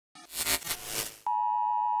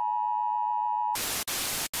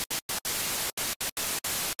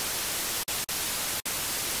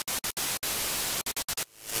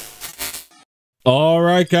All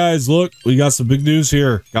right, guys, look, we got some big news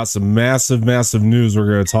here. Got some massive news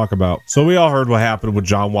we're going to talk about. So we all heard what happened with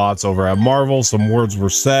Jon Watts over at Marvel. Some words were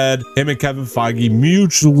said. Him and Kevin Feige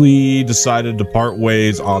mutually decided to part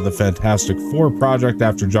ways on the Fantastic Four project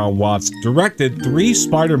after Jon Watts directed 3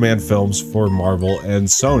 Spider-Man films for Marvel and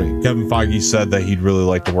Sony. Kevin Feige said that he'd really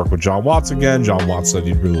like to work with Jon Watts again. Jon Watts said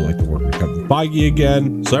he'd really like to work with Kevin Feige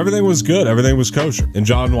again. So everything was good. Everything was kosher. And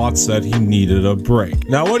Jon Watts said he needed a break.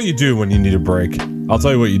 Now, what do you do when you need a break? I'll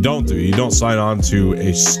tell you what you don't do. You don't sign on to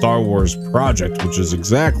a Star Wars project, which is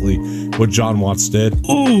exactly what Jon Watts did.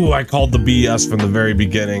 Ooh, I called the BS from the very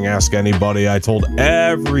beginning. Ask anybody. I told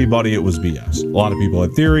everybody it was BS. A lot of people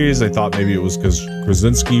had theories. They thought maybe it was because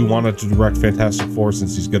Krasinski wanted to direct Fantastic Four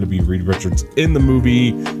since he's going to be Reed Richards in the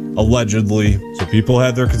movie, allegedly. So people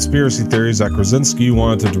had their conspiracy theories that Krasinski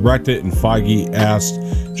wanted to direct it, and Feige asked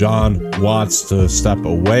Jon Watts to step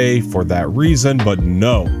away for that reason. But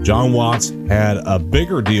no, Jon Watts had a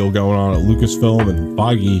bigger deal going on at Lucasfilm, and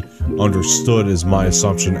Feige understood, is my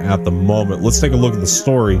assumption at the moment. Let's take a look at the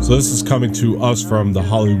story. So this is coming to us from The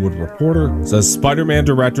Hollywood Reporter. It says Spider-Man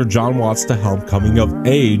director Jon Watts to helm coming of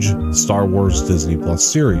age Star Wars Disney Plus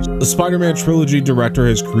series. The Spider-Man Trilogy director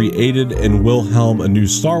has created and will helm a new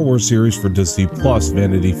Star Wars series for Disney Plus,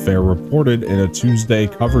 Vanity Fair reported in a Tuesday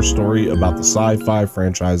cover story about the sci-fi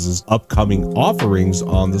franchise's upcoming offerings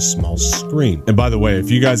on the small screen. And by the way,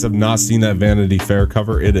 if you guys have not seen that Vanity Fair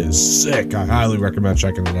cover, it is sick. I highly recommend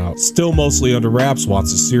checking it out. Still mostly under wraps,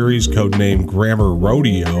 Watts' series, codenamed Grammar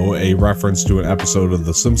Rodeo, a reference to an episode of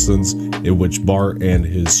The Simpsons in which Bart and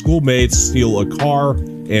his schoolmates steal a car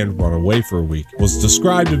and run away for a week, was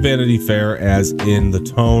described in Vanity Fair as in the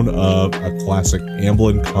tone of a classic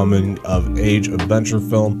Amblin coming-of-age adventure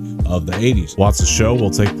film of the 80s. Watts' show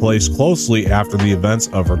will take place closely after the events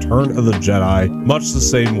of Return of the Jedi, much the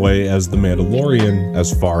same way as The Mandalorian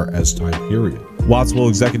as far as time period. Watts will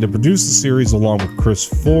executive produce the series along with Chris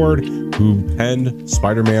Ford, who penned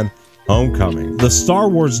Spider-Man Homecoming. The Star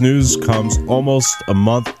Wars news comes almost a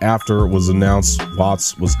month after it was announced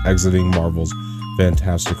Watts was exiting Marvel's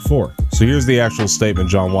Fantastic Four. So here's the actual statement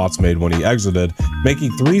Jon Watts made when he exited.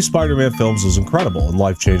 Making 3 Spider-Man films was incredible and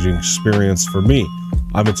life-changing experience for me.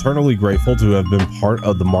 I'm eternally grateful to have been part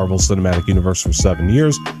of the Marvel Cinematic Universe for 7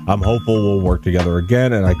 years. I'm hopeful we'll work together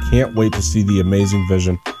again, and I can't wait to see the amazing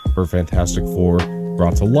vision for Fantastic Four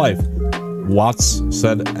brought to life. Watts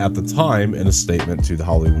said at the time in a statement to The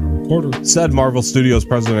Hollywood Reporter, said Marvel Studios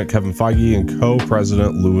President Kevin Feige and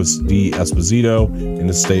co-president Louis D. Esposito in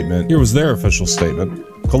a statement. Here was their official statement.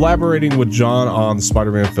 Collaborating with Jon on the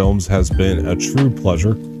Spider-Man films has been a true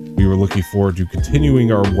pleasure. We were looking forward to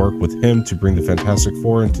continuing our work with him to bring the Fantastic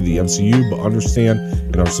Four into the MCU, but understand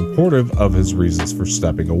and are supportive of his reasons for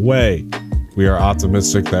stepping away. We are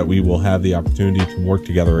optimistic that we will have the opportunity to work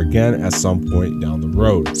together again at some point down the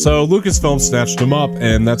road. So Lucasfilm snatched him up,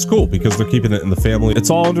 and that's cool because they're keeping it in the family. It's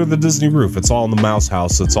all under the Disney roof. It's all in the Mouse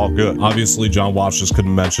House. It's all good. Obviously, Jon Watts just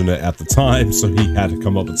couldn't mention it at the time, so he had to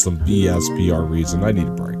come up with some BS PR reason. I need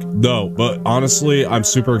a break. No, but honestly, I'm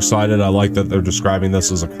super excited. I like that they're describing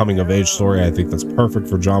this as a coming-of-age story. I think that's perfect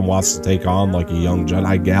for Jon Watts to take on, like a young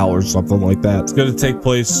Jedi gal or something like that. It's going to take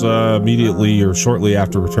place immediately or shortly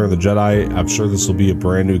after Return of the Jedi. I'm sure this will be a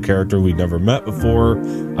brand new character we never met before.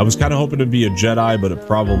 I was kind of hoping to be a Jedi, but it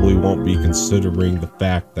probably won't be, considering the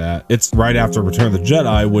fact that it's right after Return of the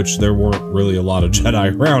Jedi, which there weren't really a lot of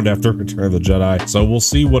Jedi around after Return of the Jedi. So we'll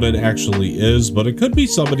see what it actually is, but it could be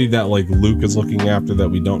somebody that like Luke is looking after that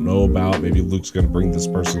we don't know about. Maybe Luke's going to bring this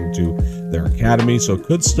person to their academy, so it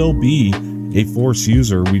could still be a Force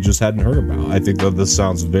user we just hadn't heard about. I think that this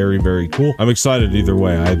sounds very, very cool. I'm excited either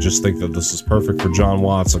way. I just think that this is perfect for Jon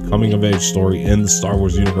Watts, a coming-of-age story in the Star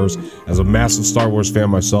Wars universe. As a massive Star Wars fan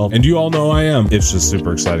myself, and you all know I am, it's just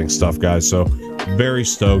super exciting stuff, guys. So very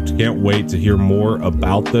stoked. Can't wait to hear more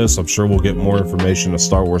about this. I'm sure we'll get more information at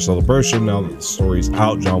Star Wars Celebration. Now that the story's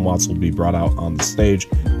out, Jon Watts will be brought out on the stage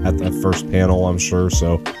at that first panel, I'm sure.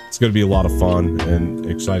 So it's going to be a lot of fun and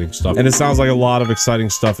exciting stuff. And it sounds like a lot of exciting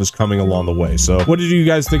stuff is coming along the way. So what did you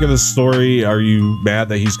guys think of this story? Are you mad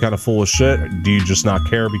that he's kind of full of shit? Do you just not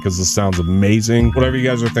care because this sounds amazing? Whatever you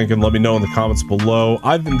guys are thinking, let me know in the comments below.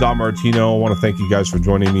 I've been Don Martino. I want to thank you guys for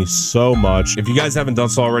joining me so much. If you guys haven't done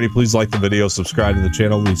so already, please like the video, subscribe to the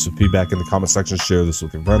channel, leave some feedback in the comment section, share this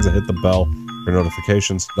with your friends, and hit the bell for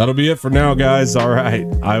notifications. That'll be it for now, guys. All right,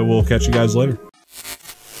 I will catch you guys later.